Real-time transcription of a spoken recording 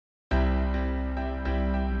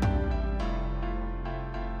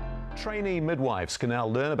Trainee midwives can now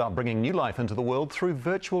learn about bringing new life into the world through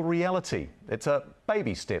virtual reality. It's a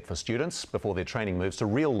baby step for students before their training moves to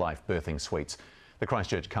real-life birthing suites. The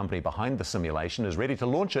Christchurch company behind the simulation is ready to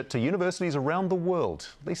launch it to universities around the world.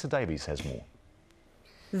 Lisa Davies has more.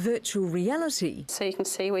 Virtual reality. So you can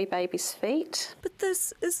see wee baby's feet. But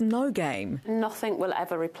this is no game. Nothing will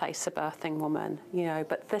ever replace a birthing woman,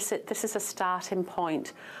 but this is a starting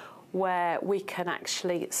point where we can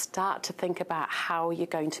actually start to think about how you're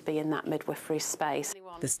going to be in that midwifery space.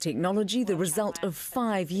 This technology, the result of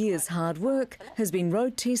 5 years' hard work, has been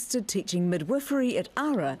road tested teaching midwifery at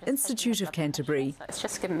ARA, Institute of Canterbury. It's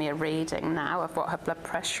just given me a reading now of what her blood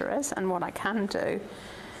pressure is, and what I can do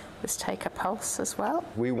is take a pulse as well.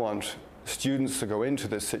 We want students to go into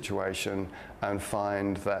this situation and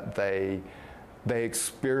find that they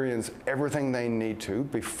experience everything they need to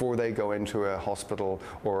before they go into a hospital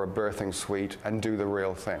or a birthing suite and do the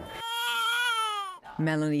real thing.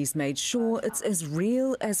 Melanie's made sure it's as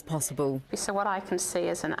real as possible. So what I can see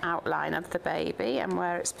is an outline of the baby and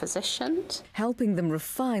where it's positioned. Helping them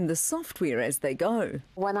refine the software as they go.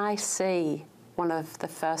 When I see one of the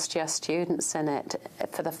first-year students in it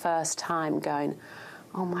for the first time going,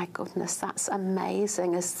 "Oh my goodness, that's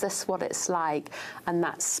amazing. Is this what it's like?" And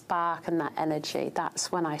that spark and that energy,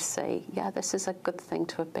 that's when I see, yeah, this is a good thing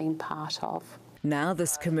to have been part of. Now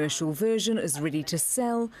this commercial version is ready to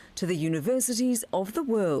sell to the universities of the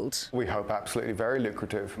world. We hope absolutely very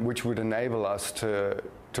lucrative, which would enable us to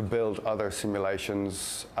build other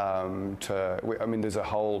simulations. There's a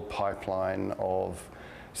whole pipeline of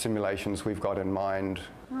simulations we've got in mind.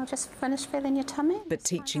 I'll just finish feeling your tummy. But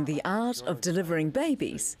teaching the art of delivering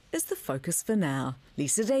babies is the focus for now.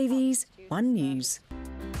 Lisa Davies, One News.